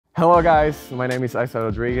Hello guys, my name is Isa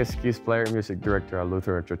Rodriguez, keys player, music director at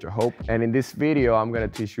Lutheran Church of Hope. And in this video, I'm gonna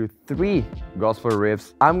teach you 3 gospel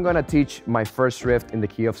riffs. I'm gonna teach my first riff in the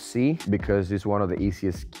key of C because it's one of the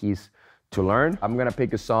easiest keys to learn. I'm gonna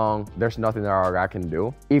pick a song, There's Nothing That I Can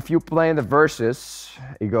Do. If you play in the verses,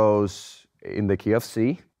 it goes in the key of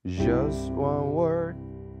C. Just one word.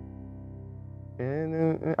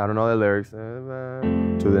 I don't know the lyrics.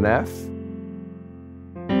 To the F.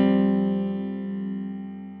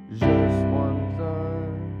 Just one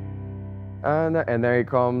song. And there it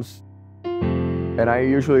comes. And I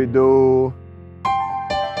usually do.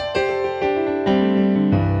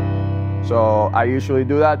 So I usually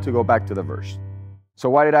do that to go back to the verse. So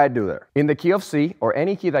what did I do there? In the key of C, or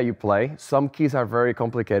any key that you play, some keys are very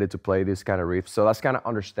complicated to play this kind of riff, so that's kind of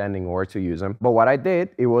understanding where to use them. But what I did,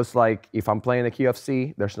 it was like, if I'm playing the key of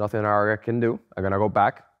C, there's nothing I can do. I'm gonna go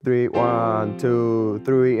back. 3, 1, 2,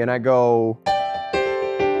 3, and I go.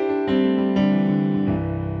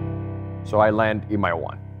 So I land in my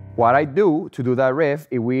 1. What I do to do that riff,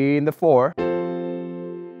 if we in the 4,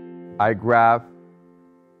 I grab.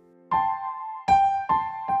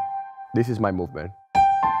 This is my movement.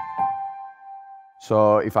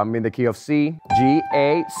 So if I'm in the key of C, G,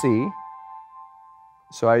 A, C,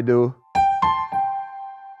 so I do,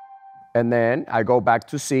 and then I go back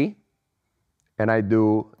to C, and I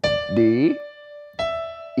do D,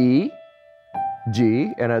 E,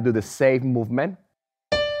 G, and I do the same movement.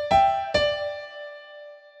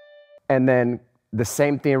 And then the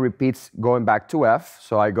same thing repeats going back to F,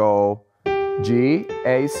 so I go G,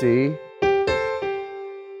 A, C,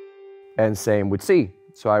 and same with C.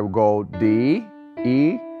 So I will go D,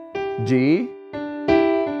 E, G,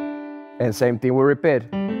 and same thing will repeat.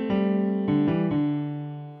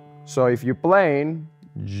 So if you're playing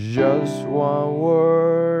just one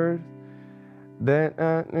word, then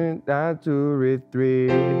I 2, read 3,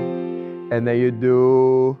 and then you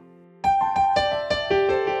do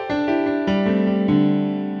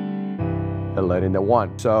and let in the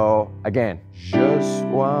 1. So again, just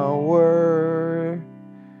one word.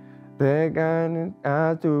 Then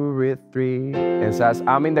I 2, read 3, and says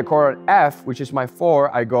I'm in the chord F, which is my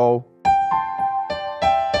 4. I go.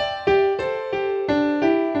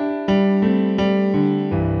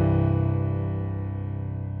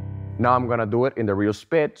 Now I'm gonna do it in the real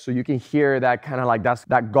spit, so you can hear that kind of like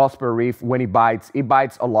that gospel riff when it bites. It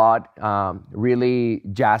bites a lot, really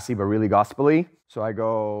jazzy but really gospely. So I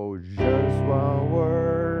go just one word.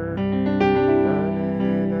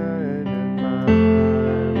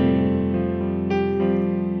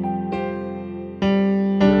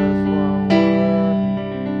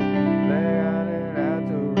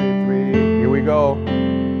 Go.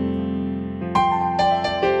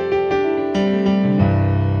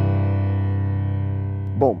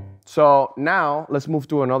 Boom. So now let's move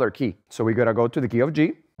to another key. So we gotta go to the key of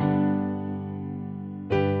G.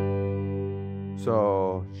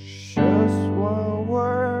 So just one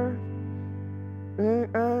word,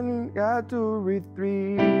 and got to read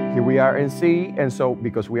 3. Here we are in C, and so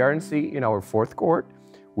because we are in C in our 4th chord,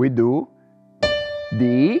 we do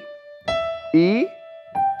D, E,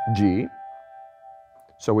 G.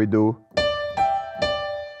 So we do,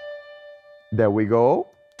 then we go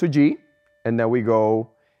to G, and then we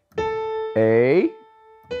go A,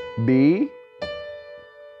 B,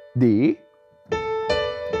 D.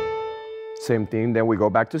 Same thing, then we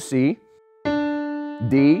go back to C,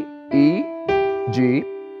 D, E, G.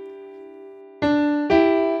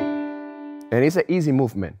 And it's an easy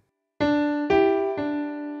movement.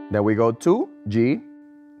 Then we go to G,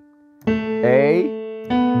 A,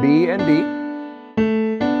 B, and D.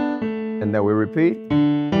 And then we repeat.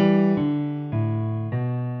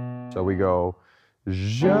 So we go,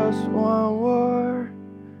 just one word,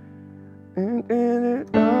 and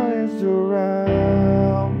it lies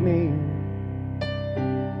around me.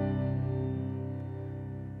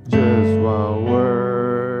 Just one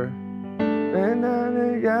word, and then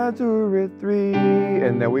I got to read 3.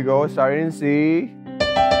 And then we go starting in C.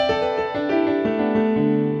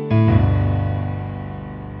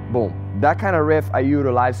 Boom. That kind of riff, I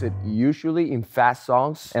utilize it usually in fast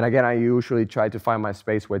songs. And again, I usually try to find my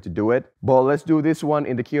space where to do it. But let's do this one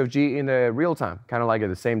in the key of G in the real time, kind of like at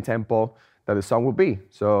the same tempo that the song will be.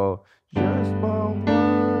 So, just one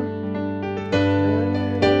word.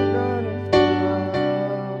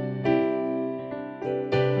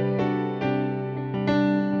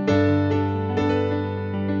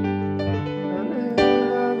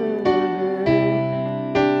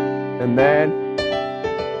 And then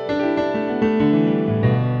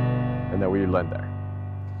we land there.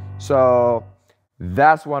 So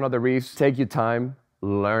that's one of the riffs. Take your time,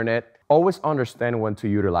 learn it. always understand when to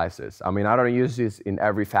utilize this. I mean, I don't use this in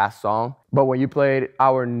every fast song, but when you play it,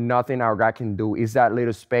 our nothing our God can do is that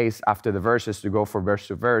little space after the verses to go from verse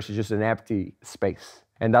to verse. It's just an empty space.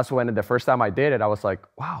 And that's when the first time I did it, I was like,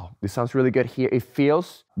 wow, this sounds really good here. It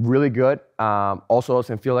feels really good. Also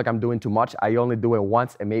doesn't feel like I'm doing too much. I only do it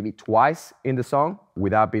once and maybe twice in the song.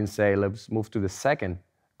 With that being said, let's move to the second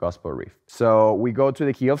gospel riff. So we go to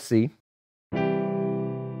the key of C.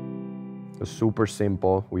 It's super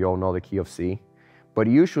simple. We all know the key of C. But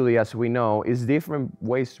usually, as we know, it's different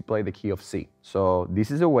ways to play the key of C. So this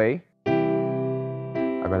is a way.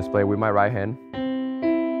 I'm gonna play with my right hand.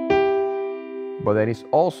 But then it's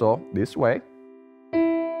also this way,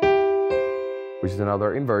 which is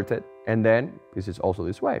another inverted, and then this is also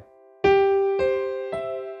this way.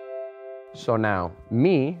 So now,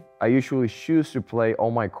 I usually choose to play all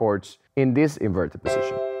my chords in this inverted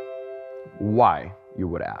position. Why, you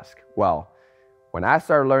would ask? Well, when I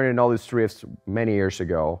started learning all these riffs many years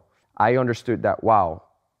ago, I understood that, wow,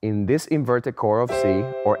 in this inverted chord of C,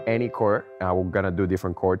 or any chord, and we're gonna do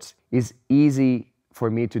different chords, it's easy for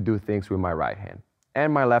me to do things with my right hand.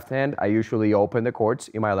 And my left hand, I usually open the chords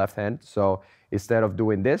in my left hand. So instead of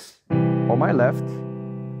doing this on my left,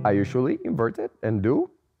 I usually invert it and do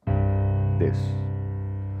this.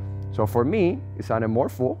 So for me, it sounded more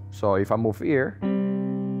full. So if I move here,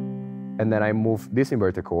 and then I move this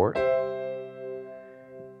inverted chord,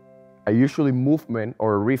 a usually movement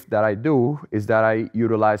or a riff that I do is that I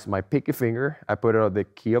utilize my pinky finger, I put it on the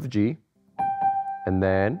key of G, and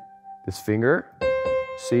then this finger,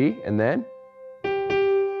 C, and then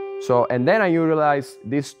I utilize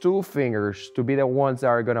these two fingers to be the ones that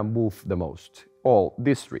are gonna move the most. All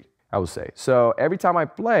these three, I would say. So every time I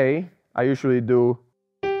play, I usually do,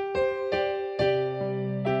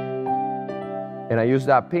 and I use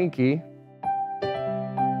that pinky.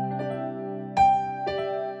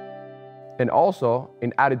 And also,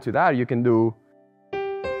 in added to that, you can do,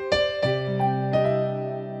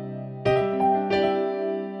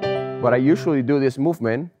 but I usually do this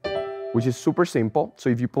movement, which is super simple. So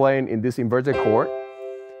if you're playing in this inverted chord,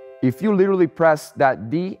 if you literally press that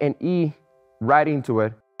D and E right into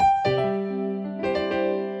it,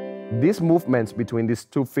 these movements between these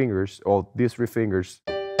two fingers, or these three fingers,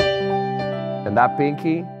 and that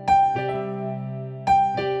pinky,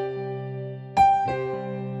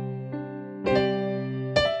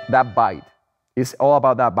 that bite, it's all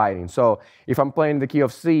about that biting. So if I'm playing the key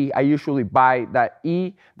of C, I usually bite that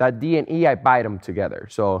E, that D and E, I bite them together.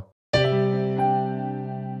 So,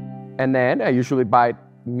 and then I usually bite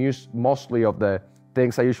mostly of the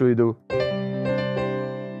things I usually do.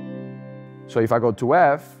 So if I go to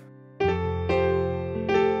F,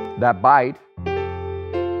 that bite,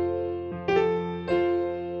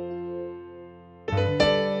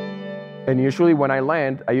 and usually when I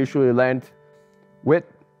land, I usually land with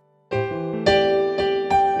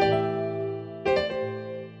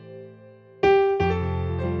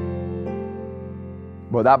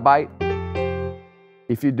but that bite,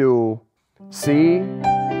 if you do C,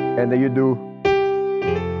 and then you do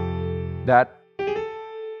that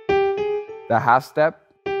half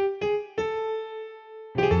step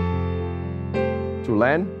to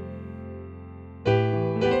land,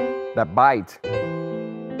 that bite,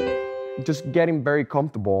 just getting very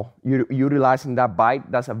comfortable, utilizing that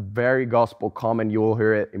bite. That's a very gospel common. You will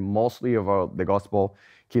hear it in mostly of the gospel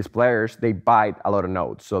keys players. They bite a lot of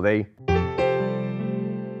notes, so they.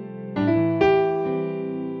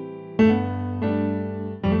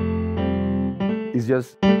 It's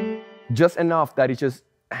just enough that it's just.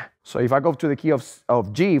 So if I go to the key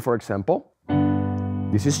of G, for example,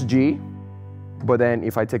 this is G, but then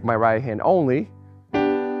if I take my right hand only,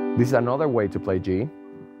 this is another way to play G,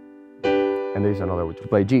 and there's another way to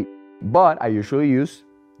play G. But I usually use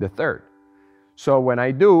the third. So when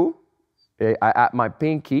I do, I add my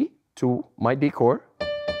pinky to my D chord,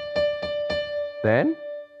 then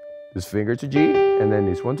this finger to G, and then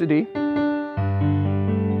this one to D,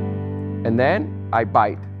 and then I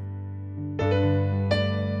bite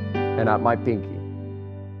and add my pinky.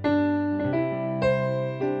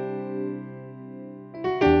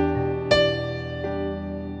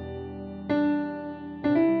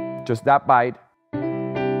 Just that bite.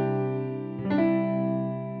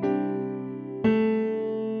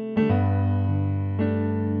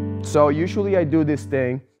 So usually I do this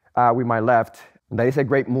thing with my left. That is a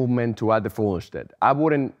great movement to add the full instead. I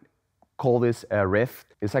wouldn't call this a riff.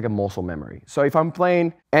 It's like a muscle memory. So if I'm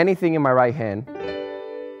playing anything in my right hand,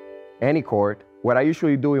 any chord, what I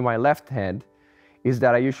usually do in my left hand is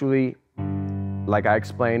that I usually, like I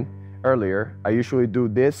explained earlier, I usually do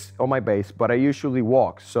this on my bass, but I usually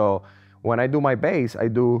walk. So when I do my bass, I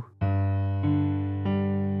do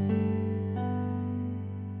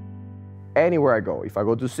anywhere I go. If I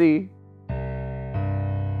go to C,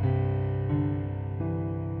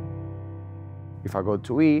 if I go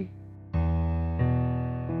to E,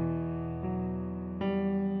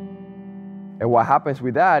 and what happens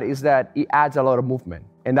with that is that it adds a lot of movement.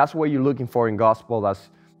 And that's what you're looking for in gospel.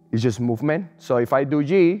 It's just movement. So if I do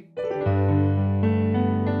G,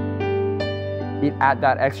 it adds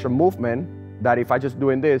that extra movement that if I just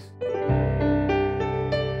doing this,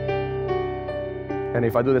 and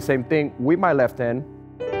if I do the same thing with my left hand,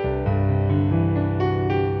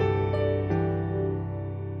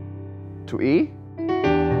 to E,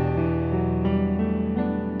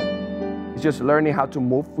 it's just learning how to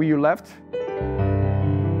move with your left.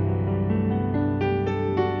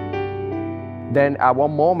 Then at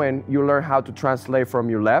one moment, you learn how to translate from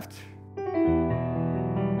your left,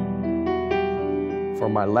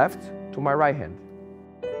 from my left to my right hand.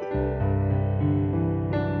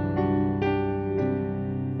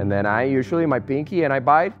 And then I usually, my pinky, and I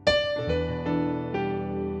bite.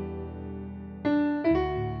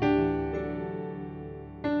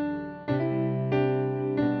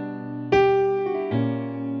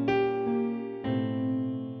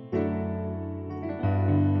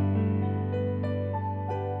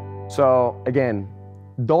 So again,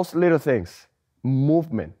 those little things,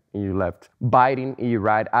 movement in your left, biting in your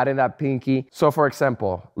right, adding that pinky. So for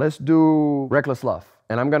example, let's do Reckless Love.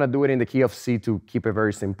 And I'm gonna do it in the key of C to keep it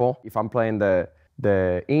very simple. If I'm playing the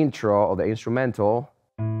intro or the instrumental,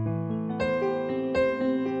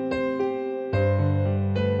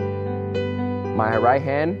 my right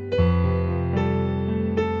hand,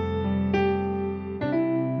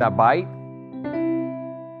 that bite,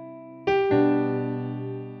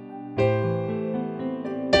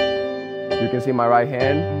 you can see my right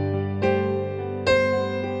hand,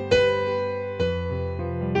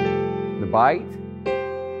 the bite,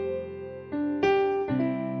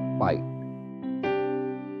 bite.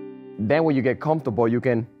 Then when you get comfortable, you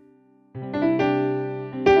can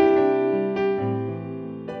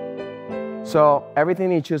so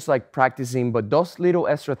everything is just like practicing, but those little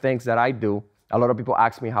extra things that I do, a lot of people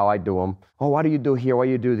ask me how I do them. Oh, what do you do here? What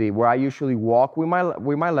do you do there? Where I usually walk with my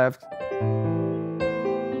left.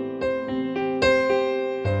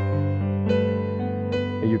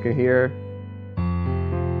 And you can hear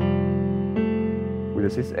with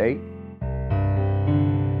the 6/8.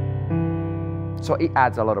 So it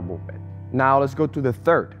adds a lot of movement. Now let's go to the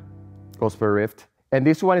third gospel riff. And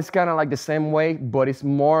this one is kind of like the same way, but it's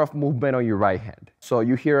more of movement on your right hand. So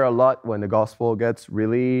you hear a lot when the gospel gets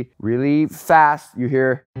really, really fast. You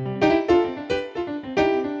hear.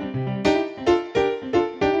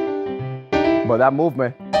 But that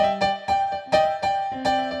movement,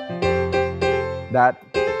 that.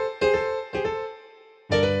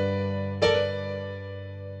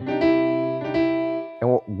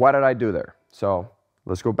 And what did I do there? So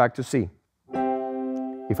let's go back to C.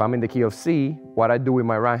 If I'm in the key of C, what I do with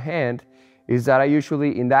my right hand is that I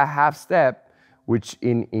usually, in that half step, which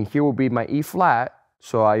in here will be my E flat,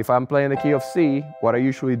 so if I'm playing the key of C, what I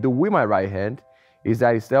usually do with my right hand is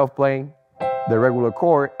that instead of playing the regular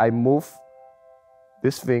chord, I move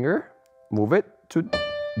this finger, move it to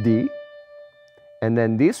D, and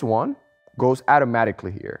then this one goes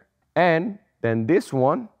automatically here. And then this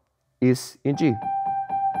one is in G.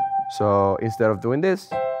 So instead of doing this,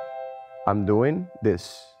 I'm doing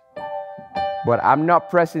this. But I'm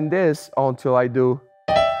not pressing this until I do,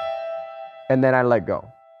 and then I let go.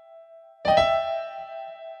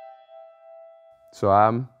 So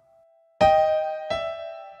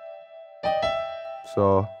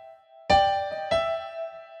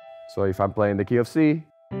so if I'm playing the key of C,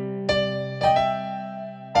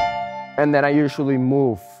 and then I usually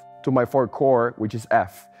move to my fourth chord, which is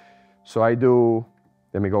F. So I do,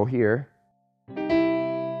 let me go here.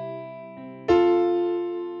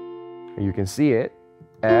 And you can see it,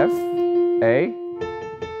 F, A.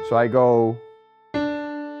 So I go,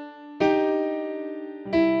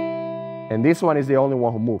 and this one is the only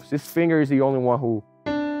one who moves. This finger is the only one who,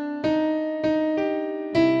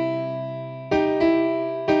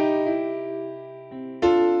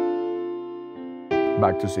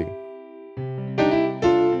 back to C.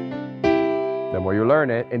 The more you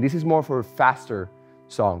learn it, and this is more for faster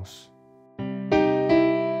songs.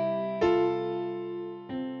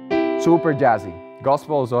 Super jazzy.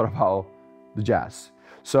 Gospel is all about the jazz.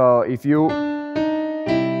 So if you,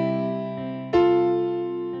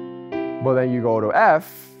 but then you go to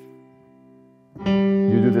F,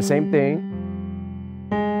 you do the same thing,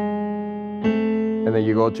 and then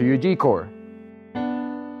you go to your G chord.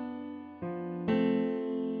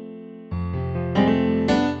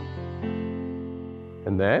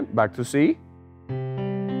 And then back to C.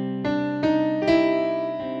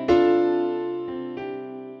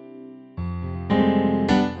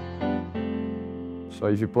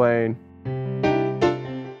 if you're playing,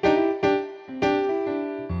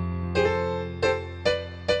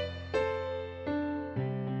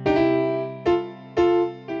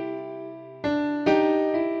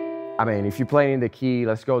 I mean, if you're playing in the key,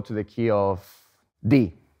 let's go to the key of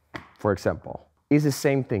D, for example. It's the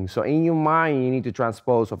same thing. So in your mind, you need to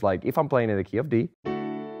transpose of like, if I'm playing in the key of D,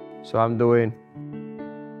 so I'm doing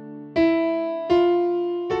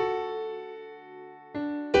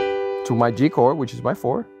to my G chord, which is my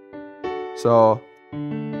 4. So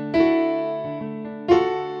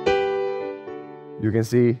you can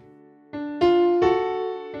see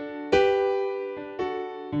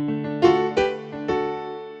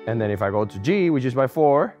and then if I go to G, which is my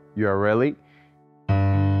 4, you are really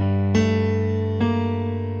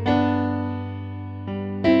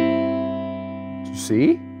to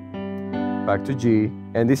C, back to G,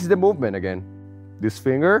 and this is the movement again. This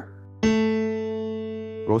finger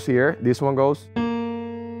goes here, this one goes,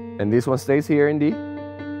 and this one stays here in D,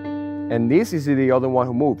 and this is the other one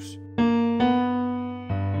who moves.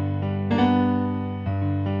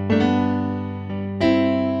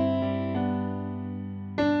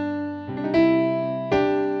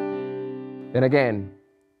 And again,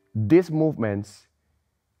 these movements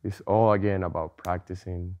is all again about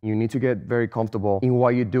practicing. You need to get very comfortable in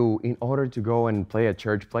what you do in order to go and play at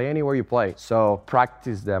church, play anywhere you play. So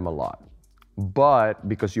practice them a lot. But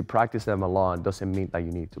because you practice them a lot doesn't mean that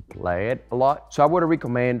you need to play it a lot. So I would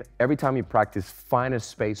recommend every time you practice, find a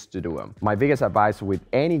space to do them. My biggest advice with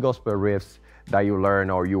any gospel riffs that you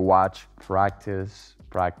learn or you watch, practice,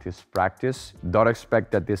 practice, practice. Don't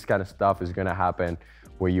expect that this kind of stuff is gonna happen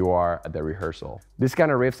where you are at the rehearsal. This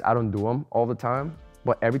kind of riffs, I don't do them all the time,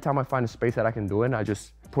 but every time I find a space that I can do it, I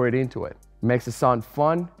just put it into it. Makes it sound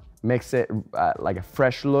fun, makes it like a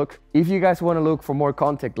fresh look. If you guys want to look for more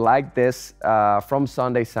content like this from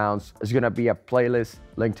Sunday Sounds, there's gonna be a playlist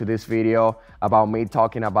linked to this video about me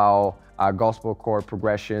talking about gospel chord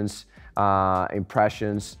progressions,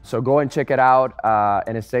 impressions. So go and check it out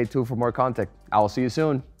and stay tuned for more content. I will see you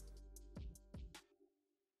soon.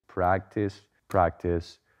 Practice,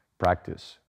 practice, practice.